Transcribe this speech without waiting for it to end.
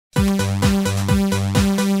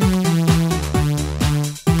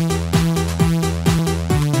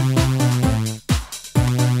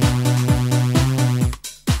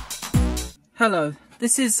Hello,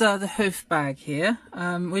 this is the Hoofbag here.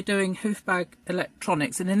 We're doing Hoofbag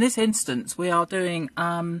Electronics, and in this instance we are doing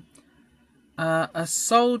a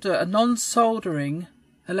non-soldering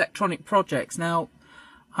electronic projects. Now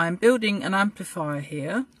I'm building an amplifier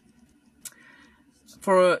here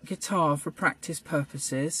for a guitar for practice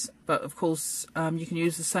purposes, but of course you can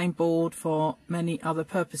use the same board for many other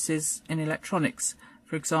purposes in electronics.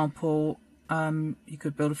 For example, you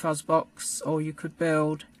could build a fuzz box, or you could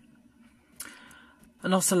build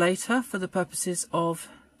an oscillator for the purposes of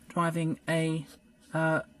driving a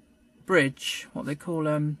bridge, what they call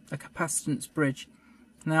a capacitance bridge.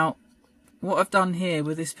 Now what I've done here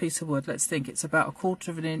with this piece of wood, let's think it's about 1/4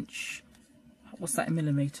 of an inch, what's that in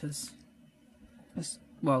millimeters?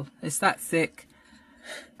 Well, it's that thick.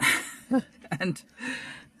 And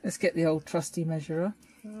let's get the old trusty measurer.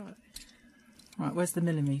 Right, where's the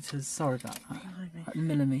millimeters? Sorry about that. Right,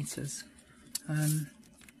 millimeters.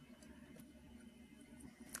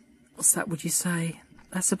 What's that, would you say?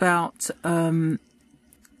 That's about,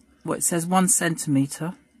 what it says, 1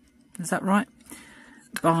 centimetre. Is that right?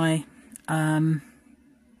 By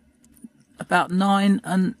about 9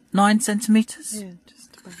 centimetres. Yeah,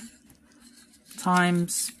 just about.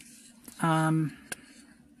 Times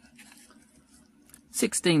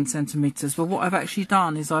 16 centimetres. Well, what I've actually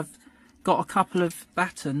done is I've got a couple of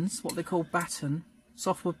batons, what they call baton,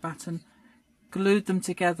 softwood baton, glued them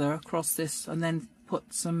together across this, and then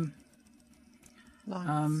put some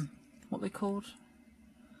what they called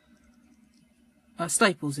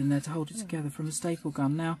staples in there to hold it together from a staple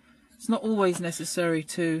gun. Now it's not always necessary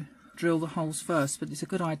to drill the holes first, but it's a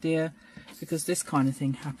good idea because this kind of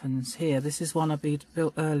thing happens here. This is one I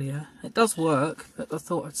built earlier. It does work, but I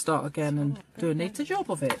thought I'd start again and do a neater job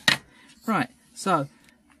of it. Right, so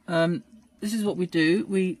this is what we do.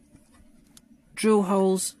 We drill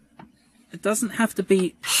holes. It doesn't have to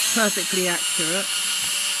be perfectly accurate.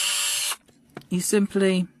 You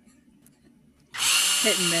simply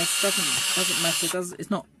hit and miss. Doesn't matter. It's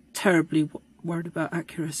not terribly worried about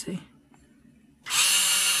accuracy.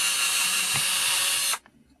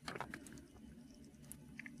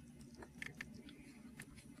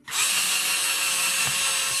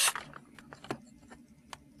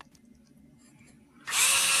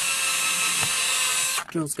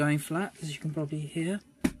 Drill's going flat, as you can probably hear.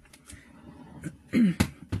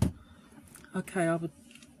 Okay, I would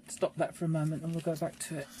stop that for a moment and we'll go back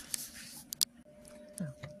to it.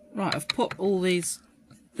 Right, I've put all these,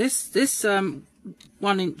 this 1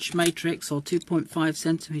 inch matrix, or 2.5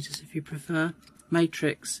 centimetres if you prefer,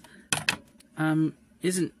 matrix,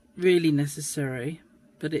 isn't really necessary,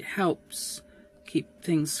 but it helps keep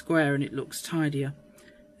things square and it looks tidier.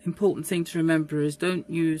 Important thing to remember is don't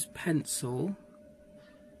use pencil.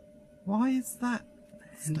 Why is that?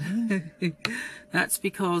 That's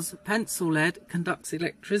because pencil lead conducts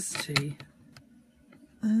electricity,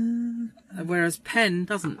 whereas pen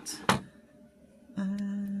doesn't.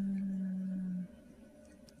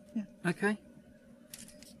 Yeah. Okay.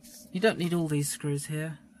 You don't need all these screws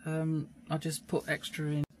here. I'll just put extra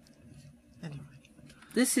in. Anyway.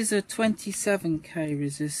 This is a 27k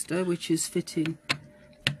resistor, which is fitting,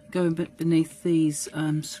 going beneath these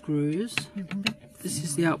screws. This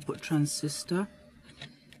is the output transistor.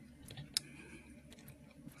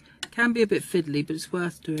 Can be a bit fiddly, but it's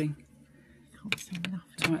worth doing. Can't see enough.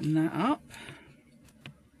 Tighten that up.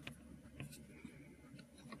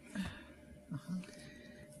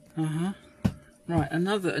 Right,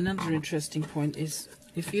 another interesting point is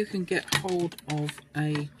if you can get hold of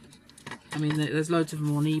a, I mean there's loads of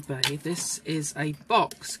them on eBay. This is a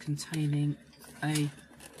box containing a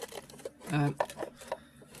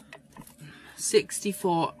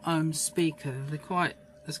 64 ohm speaker.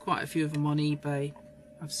 There's quite a few of them on eBay.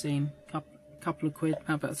 I've seen a couple of quid,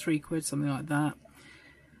 about 3 quid, something like that.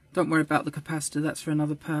 Don't worry about the capacitor, that's for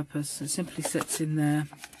another purpose. It simply sits in there.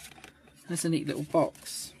 There's a neat little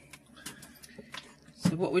box.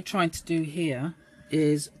 So what we're trying to do here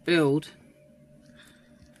is build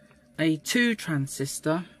a 2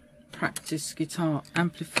 transistor practice guitar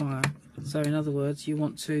amplifier. So in other words, you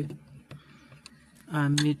want to,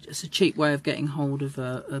 it's a cheap way of getting hold of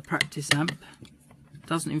a practice amp.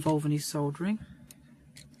 Doesn't involve any soldering,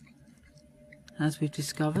 as we've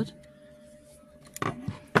discovered.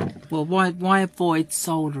 Well, why avoid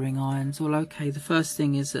soldering irons? Well, okay, the first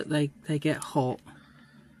thing is that they get hot.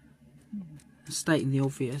 Stating the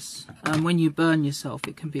obvious. When you burn yourself,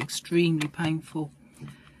 it can be extremely painful.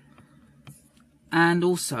 And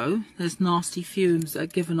also, there's nasty fumes that are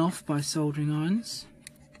given off by soldering irons.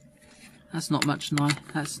 That's not much nice.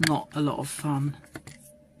 That's not a lot of fun.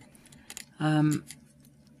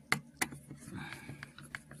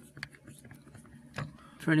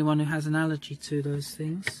 for anyone who has an allergy to those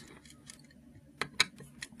things.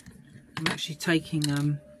 I'm actually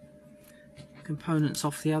taking components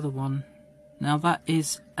off the other one. Now that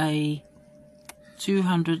is a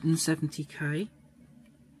 270k.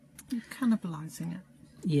 You're cannibalising it.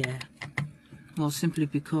 Yeah. Well, simply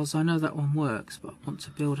because I know that one works, but I want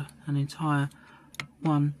to build an entire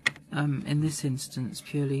one in this instance,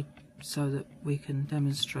 purely so that we can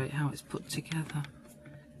demonstrate how it's put together.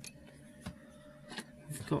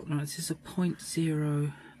 We've got, right, this is a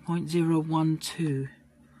 0.012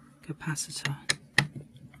 capacitor.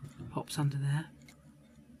 Pops under there.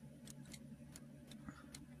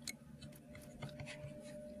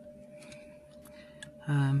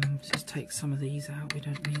 Just take some of these out. We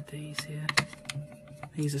don't need these here.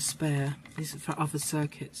 These are spare. These are for other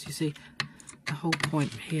circuits. You see, the whole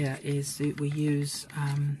point here is that we use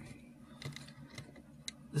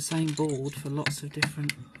the same board for lots of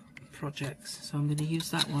different projects. So I'm going to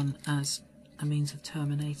use that one as a means of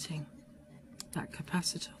terminating. That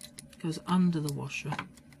capacitor goes under the washer.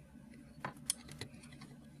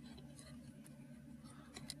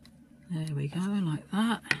 There we go, like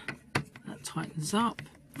that. That tightens up.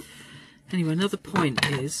 Anyway, another point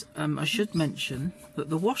is, I should mention that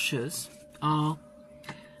the washers are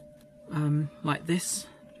like this.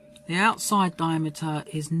 The outside diameter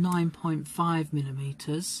is 9.5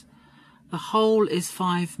 millimeters. The hole is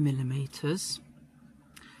 5 millimeters.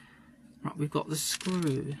 Right, we've got the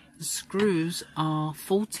screw. The screws are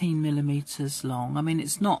 14 millimeters long. I mean,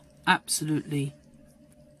 it's not absolutely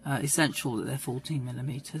essential that they're 14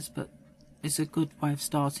 millimeters, but it's a good way of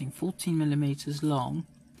starting. 14 millimeters long,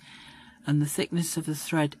 and the thickness of the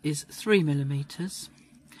thread is 3 millimeters,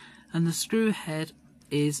 and the screw head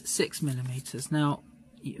is 6 millimeters. Now,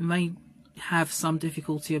 you may have some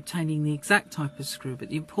difficulty obtaining the exact type of screw, but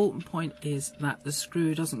the important point is that the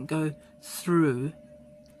screw doesn't go through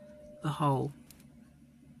the hole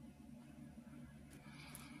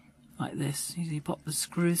like this. You pop the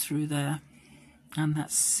screw through there, and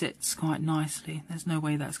that sits quite nicely. There's no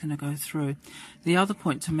way that's going to go through. The other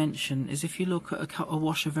point to mention is if you look at a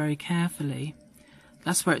washer very carefully,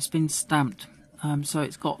 that's where it's been stamped. So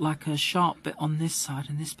it's got like a sharp bit on this side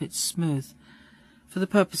and this bit's smooth. For the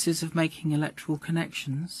purposes of making electrical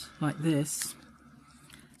connections like this,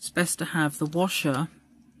 it's best to have the washer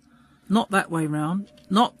not that way round,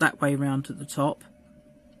 not that way round at the top,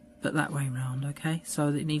 but that way round, okay? So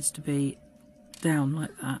it needs to be down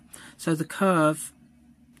like that. So the curve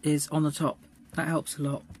is on the top. That helps a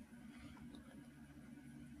lot.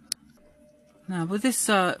 Now with this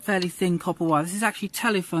fairly thin copper wire, this is actually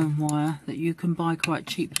telephone wire that you can buy quite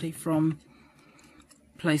cheaply from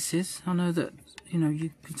places. I know that, you know,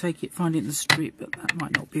 you can find it in the street, but that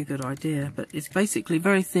might not be a good idea. But it's basically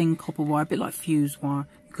very thin copper wire, a bit like fuse wire.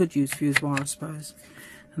 You could use fuse wire, I suppose.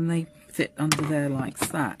 And they fit under there like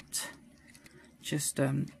that. Just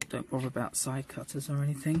don't bother about side cutters or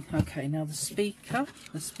anything. Okay, now the speaker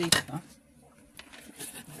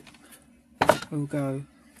will go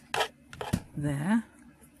there,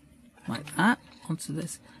 like that, onto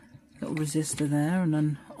this little resistor there, and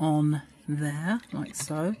then on there, like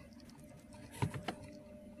so.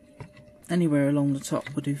 Anywhere along the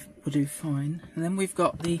top will do fine. And then we've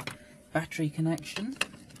got the battery connection.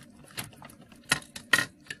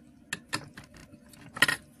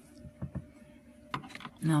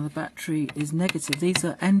 Now the battery is negative. These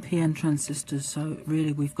are NPN transistors, so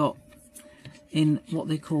really we've got in what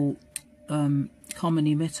they call common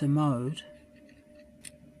emitter mode,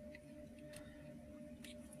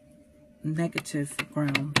 negative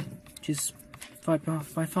ground, which is by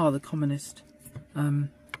far the commonest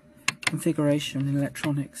configuration in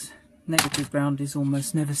electronics. Negative ground is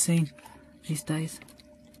almost never seen these days.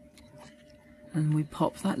 And we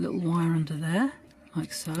pop that little wire under there,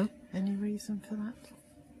 like so. Any reason for that?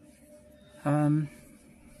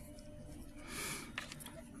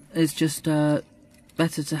 It's just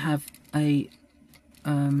better to have a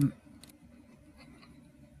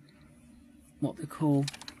what they call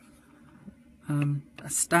a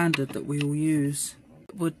standard that we all use.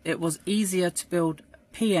 It was easier to build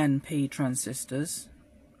PNP transistors,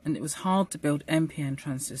 and it was hard to build NPN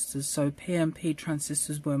transistors, so PNP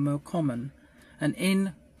transistors were more common. And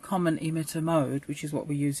in common emitter mode, which is what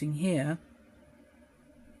we're using here,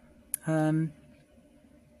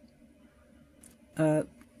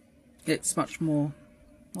 it's much more,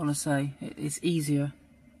 I want to say, it's easier.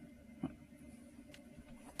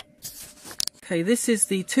 Okay, this is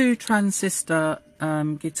the 2 transistor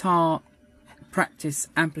guitar practice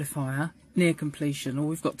amplifier near completion. All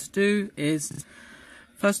we've got to do is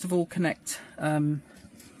first of all connect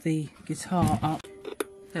the guitar up.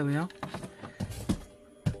 There we are.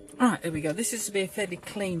 Right, there we go. This is to be a fairly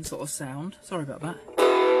clean sort of sound. Sorry about that.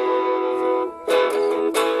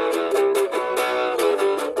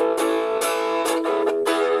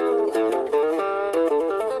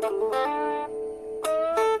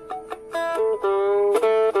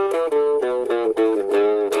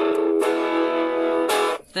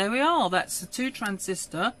 There we are. That's the 2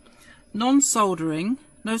 transistor, non-soldering,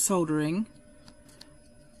 no soldering,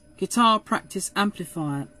 guitar practice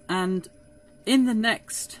amplifier. And in the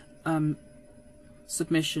next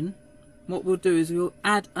submission, what we'll do is we'll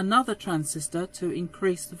add another transistor to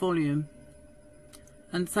increase the volume.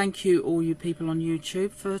 And thank you all you people on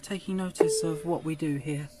YouTube for taking notice of what we do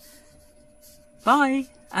here. Bye,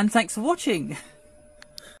 and thanks for watching.